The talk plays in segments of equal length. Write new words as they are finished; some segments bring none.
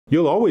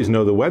You'll always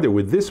know the weather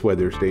with this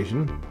weather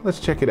station. Let's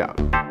check it out.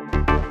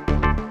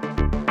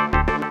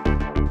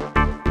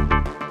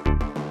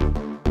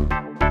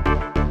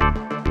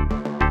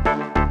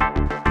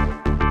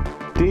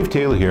 Dave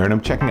Taylor here, and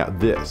I'm checking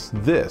out this.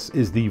 This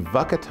is the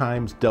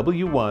Vucatimes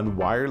W1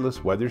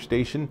 wireless weather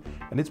station,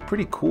 and it's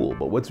pretty cool,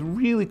 but what's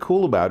really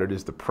cool about it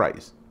is the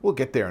price. We'll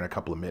get there in a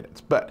couple of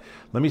minutes, but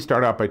let me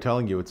start out by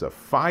telling you it's a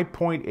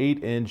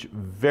 5.8 inch,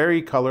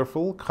 very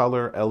colorful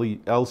color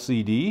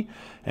LCD,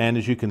 and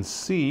as you can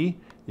see,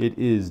 it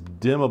is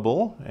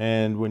dimmable,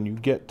 and when you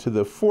get to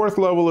the fourth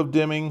level of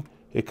dimming,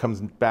 it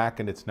comes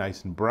back and it's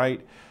nice and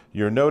bright.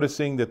 You're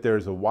noticing that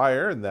there's a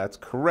wire, and that's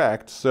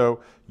correct.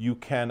 So you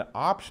can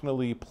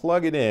optionally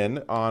plug it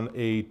in on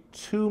a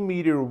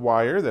 2-meter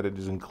wire that it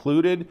is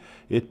included.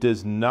 It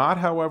does not,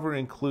 however,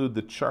 include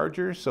the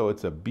charger, so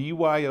it's a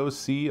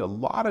BYOC. A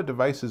lot of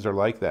devices are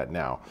like that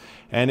now.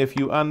 And if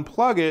you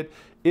unplug it,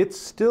 it's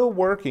still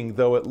working,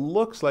 though it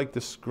looks like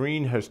the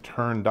screen has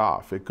turned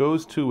off. It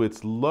goes to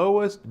its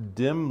lowest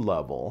dim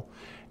level,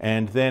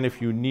 and then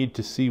if you need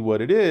to see what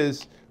it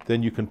is,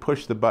 then you can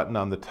push the button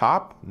on the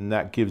top, and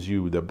that gives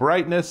you the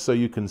brightness so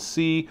you can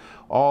see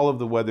all of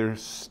the weather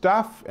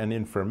stuff and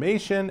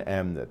information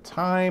and the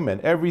time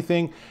and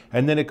everything,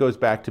 and then it goes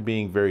back to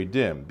being very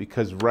dim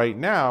because right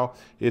now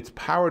it's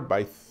powered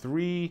by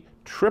 3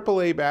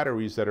 AAA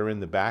batteries that are in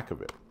the back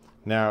of it.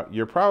 Now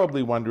you're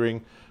probably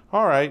wondering,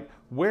 all right,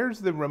 where's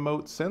the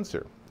remote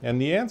sensor? And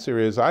the answer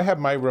is I have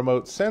my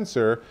remote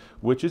sensor,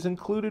 which is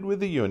included with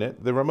the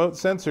unit. The remote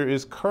sensor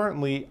is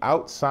currently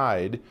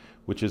outside,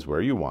 which is where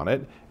you want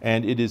it,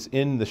 and it is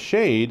in the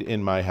shade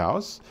in my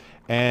house.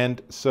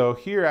 And so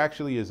here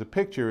actually is a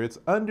picture. It's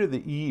under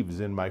the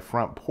eaves in my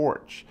front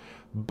porch.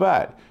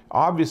 But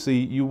obviously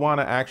you want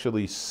to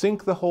actually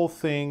sync the whole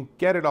thing,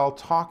 get it all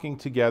talking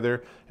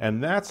together,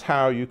 and that's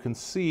how you can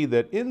see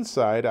that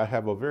inside I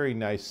have a very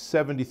nice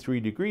 73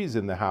 degrees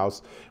in the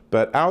house,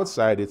 but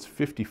outside it's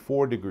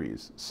 54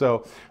 degrees.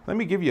 So let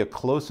me give you a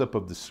close-up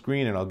of the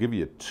screen and I'll give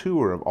you a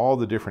tour of all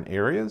the different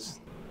areas.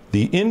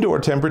 The indoor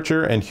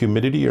temperature and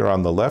humidity are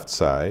on the left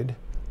side.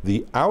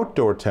 The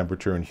outdoor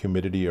temperature and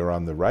humidity are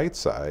on the right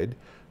side.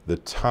 The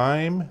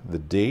time, the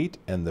date,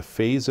 and the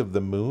phase of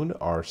the moon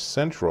are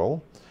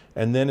central.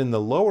 And then in the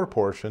lower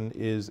portion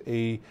is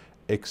a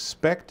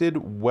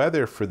expected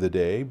weather for the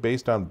day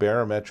based on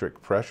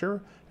barometric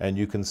pressure. And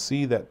you can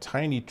see that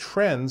tiny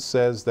trend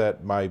says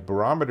that my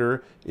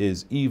barometer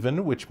is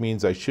even, which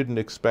means I shouldn't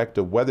expect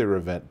a weather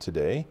event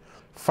today.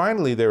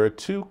 Finally, there are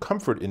 2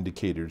 comfort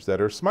indicators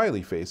that are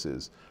smiley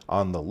faces.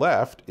 On the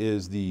left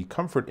is the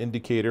comfort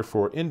indicator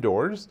for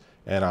indoors,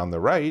 and on the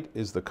right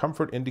is the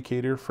comfort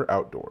indicator for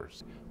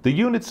outdoors. The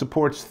unit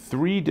supports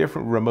 3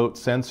 different remote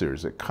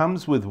sensors. It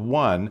comes with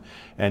one,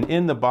 and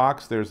in the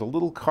box there's a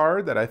little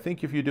card that I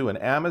think if you do an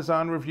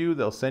Amazon review,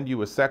 they'll send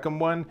you a second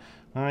one.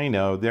 I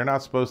know, they're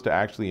not supposed to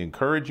actually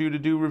encourage you to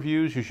do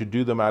reviews. You should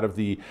do them out of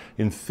the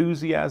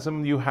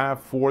enthusiasm you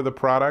have for the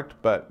product,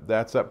 but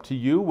that's up to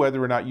you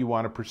whether or not you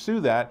want to pursue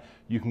that.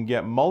 You can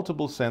get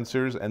multiple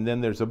sensors, and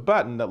then there's a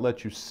button that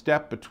lets you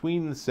step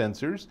between the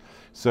sensors.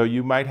 So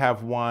you might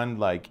have one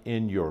like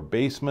in your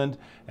basement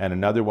and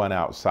another one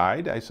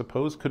outside, I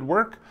suppose could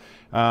work.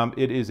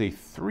 It is a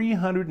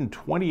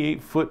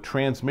 328-foot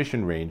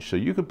transmission range, so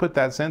you could put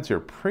that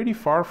sensor pretty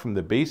far from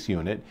the base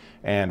unit.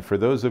 And for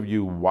those of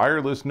you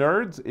wireless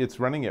nerds, it's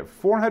running at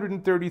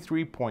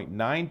 433.92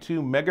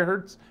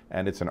 megahertz,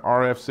 and it's an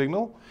RF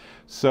signal.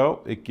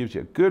 So it gives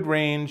you a good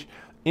range.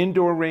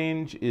 Indoor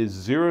range is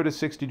 0 to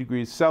 60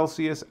 degrees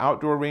Celsius.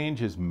 Outdoor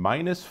range is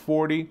minus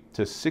 40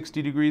 to 60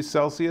 degrees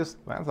Celsius.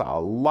 That's a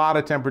lot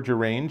of temperature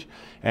range.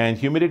 And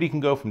humidity can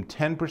go from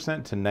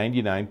 10% to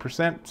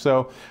 99%.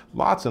 So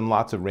lots and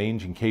lots of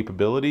range and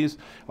capabilities.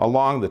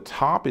 Along the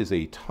top is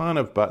a ton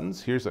of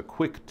buttons. Here's a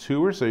quick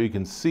tour so you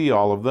can see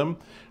all of them.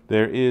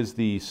 There is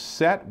the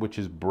set, which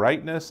is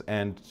brightness,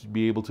 and to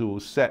be able to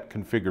set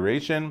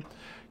configuration.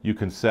 You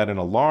can set an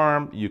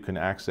alarm. You can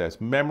access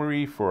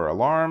memory for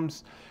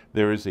alarms.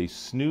 There is a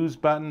snooze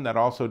button that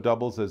also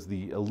doubles as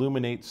the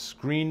illuminate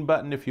screen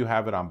button if you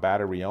have it on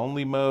battery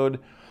only mode.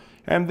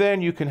 And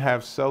then you can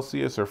have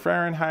Celsius or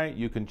Fahrenheit.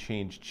 You can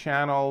change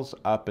channels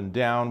up and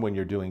down when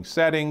you're doing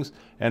settings.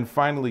 And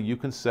finally, you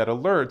can set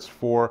alerts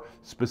for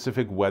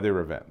specific weather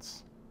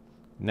events.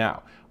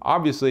 Now,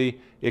 obviously,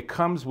 it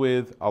comes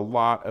with a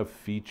lot of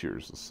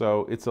features,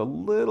 so it's a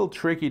little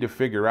tricky to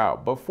figure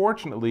out. But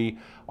fortunately,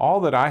 all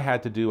that I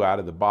had to do out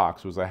of the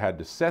box was I had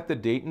to set the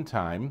date and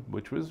time,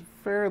 which was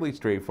fairly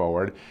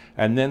straightforward,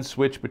 and then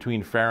switch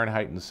between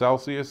Fahrenheit and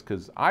Celsius,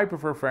 because I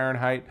prefer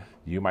Fahrenheit.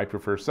 You might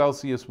prefer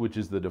Celsius, which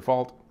is the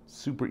default.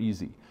 Super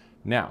easy.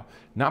 Now,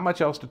 not much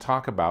else to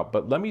talk about,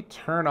 but let me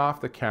turn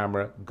off the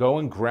camera, go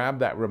and grab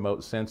that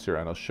remote sensor,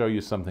 and I'll show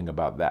you something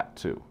about that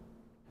too.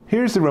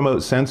 Here's the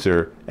remote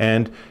sensor,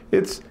 and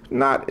it's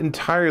not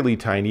entirely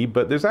tiny,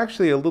 but there's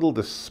actually a little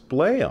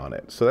display on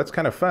it, so that's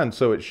kind of fun.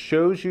 So it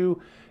shows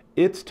you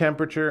its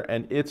temperature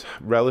and its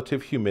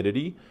relative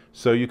humidity.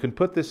 So you can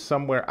put this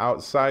somewhere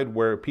outside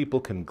where people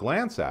can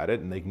glance at it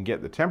and they can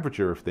get the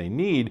temperature if they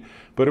need.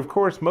 But of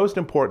course, most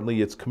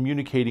importantly, it's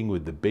communicating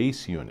with the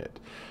base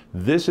unit.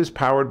 This is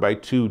powered by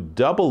 2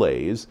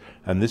 AA's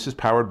and this is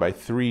powered by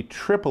 3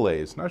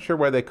 AA's. Not sure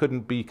why they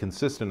couldn't be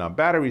consistent on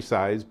battery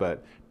size,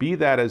 but be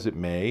that as it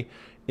may,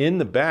 in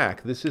the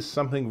back, this is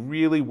something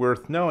really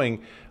worth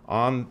knowing.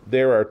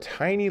 There are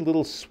tiny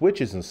little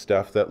switches and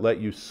stuff that let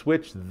you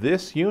switch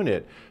this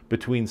unit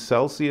between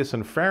Celsius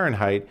and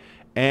Fahrenheit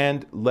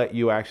and let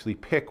you actually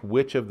pick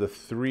which of the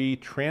 3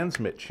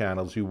 transmit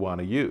channels you want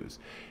to use.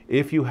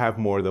 If you have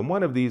more than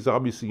one of these,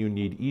 obviously you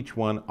need each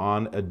one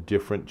on a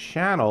different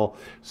channel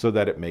so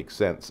that it makes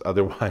sense.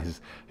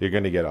 Otherwise, you're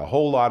going to get a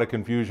whole lot of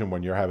confusion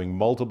when you're having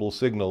multiple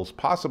signals,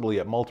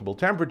 possibly at multiple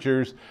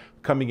temperatures,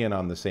 coming in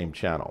on the same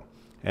channel.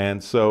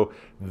 And so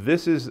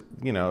this is,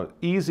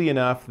 easy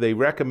enough. They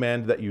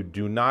recommend that you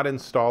do not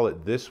install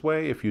it this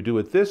way. If you do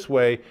it this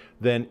way,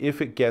 then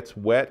if it gets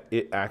wet,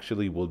 it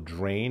actually will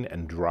drain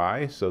and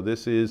dry. So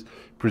this is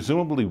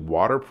presumably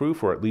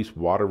waterproof or at least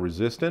water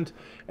resistant.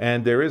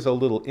 And there is a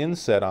little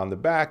inset on the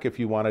back if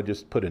you want to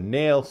just put a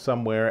nail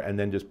somewhere and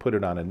then just put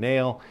it on a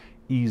nail.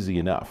 Easy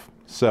enough.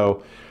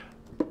 So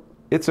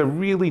it's a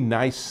really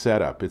nice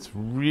setup. It's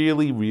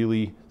really,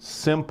 really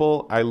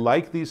simple. I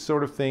like these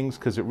sort of things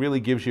because it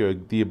really gives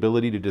you the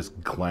ability to just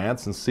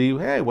glance and see,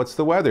 hey, what's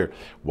the weather?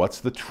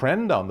 What's the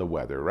trend on the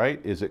weather, right?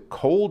 Is it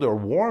cold or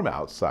warm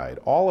outside?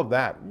 All of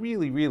that,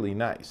 really, really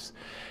nice.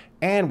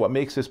 And what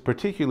makes this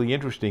particularly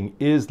interesting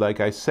is, like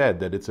I said,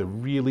 that it's a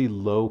really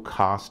low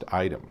cost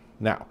item.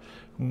 Now,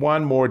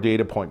 one more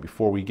data point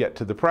before we get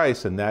to the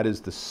price, and that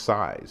is the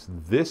size.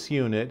 This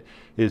unit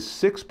is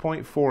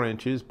 6.4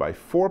 inches by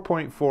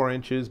 4.4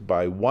 inches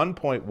by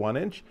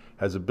 1.1 inch,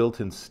 has a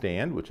built-in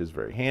stand, which is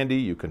very handy.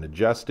 You can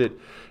adjust it.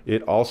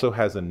 It also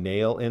has a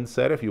nail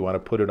inset if you want to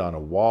put it on a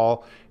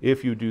wall.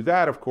 If you do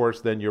that, of course,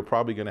 then you're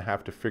probably going to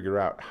have to figure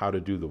out how to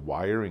do the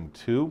wiring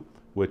too,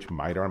 which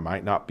might or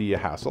might not be a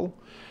hassle.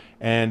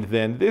 And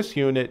then this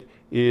unit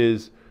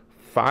is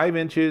 5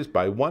 inches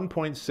by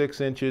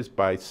 1.6 inches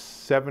by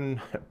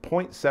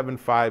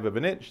 7.75 of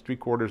an inch,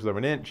 3/4 of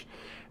an inch.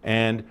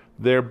 And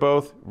they're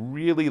both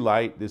really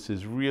light. This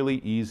is really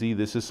easy.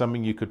 This is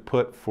something you could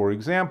put, for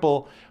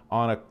example,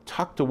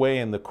 tucked away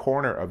in the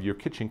corner of your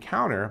kitchen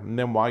counter. And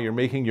then while you're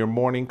making your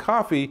morning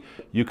coffee,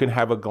 you can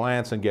have a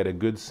glance and get a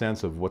good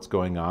sense of what's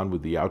going on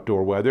with the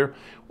outdoor weather.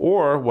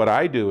 Or what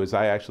I do is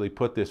I actually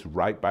put this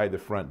right by the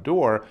front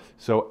door.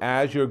 So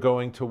as you're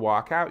going to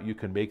walk out, you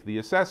can make the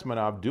assessment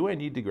of, do I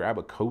need to grab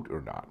a coat or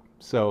not?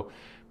 So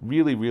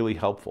really, really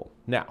helpful.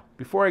 Now,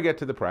 before I get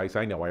to the price,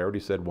 I know I already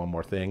said one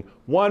more thing.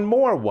 One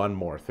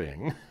more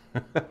thing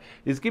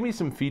is give me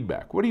some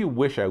feedback. What do you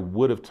wish I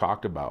would have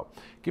talked about?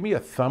 Give me a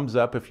thumbs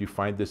up if you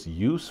find this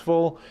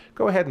useful.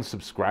 Go ahead and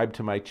subscribe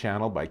to my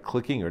channel by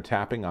clicking or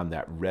tapping on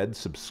that red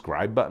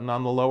subscribe button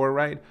on the lower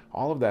right.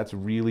 All of that's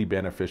really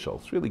beneficial.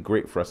 It's really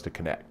great for us to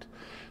connect.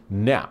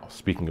 Now,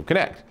 speaking of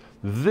connect,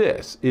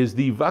 this is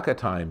the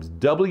Vucatimes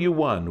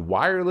W1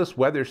 wireless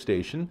weather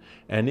station,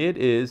 and it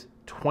is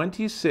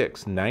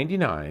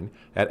 $26.99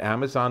 at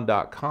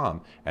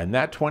Amazon.com, and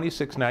that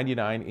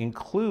 $26.99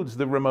 includes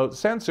the remote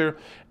sensor,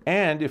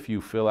 and if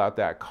you fill out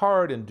that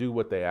card and do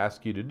what they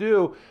ask you to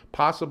do,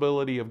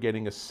 possibility of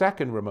getting a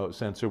second remote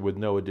sensor with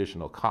no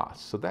additional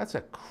cost. So that's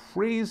a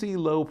crazy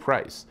low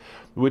price,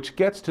 which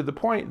gets to the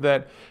point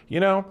that,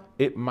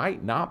 it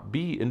might not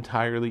be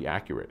entirely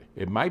accurate.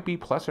 It might be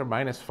plus or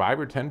minus 5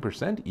 or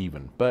 10%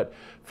 even, but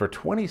for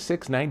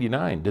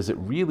 $26.99, does it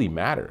really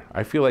matter?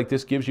 I feel like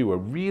this gives you a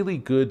really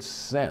good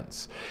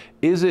sense.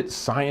 Is it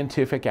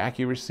scientific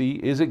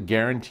accuracy? Is it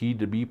guaranteed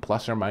to be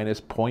plus or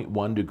minus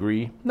 0.1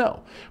 degree?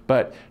 No,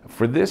 but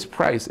for this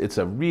price, it's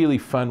a really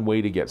fun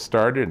way to get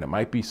started, and it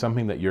might be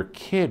something that your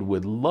kid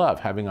would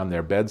love having on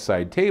their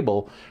bedside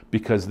table,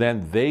 because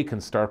then they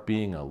can start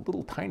being a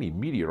little tiny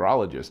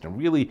meteorologist and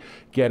really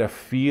get a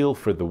feel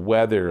for the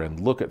weather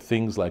and look at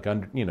things like,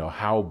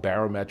 how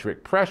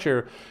barometric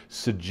pressure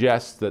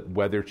suggests that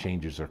weather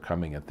changes are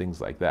coming and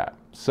things like that.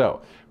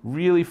 So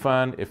really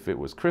fun. If it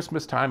was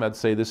Christmas time, I'd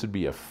say this would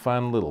be a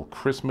fun little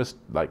Christmas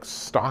like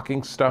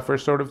stocking stuffer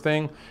sort of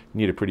thing. You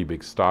need a pretty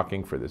big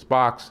stocking for this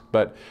box,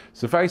 but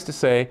suffice to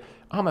say,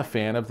 I'm a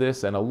fan of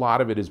this, and a lot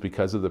of it is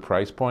because of the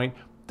price point.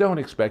 Don't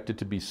expect it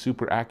to be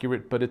super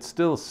accurate, but it's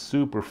still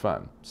super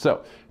fun.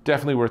 So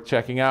definitely worth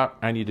checking out.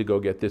 I need to go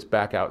get this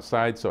back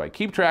outside so I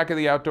keep track of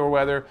the outdoor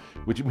weather,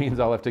 which means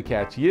I'll have to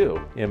catch you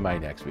in my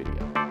next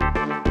video.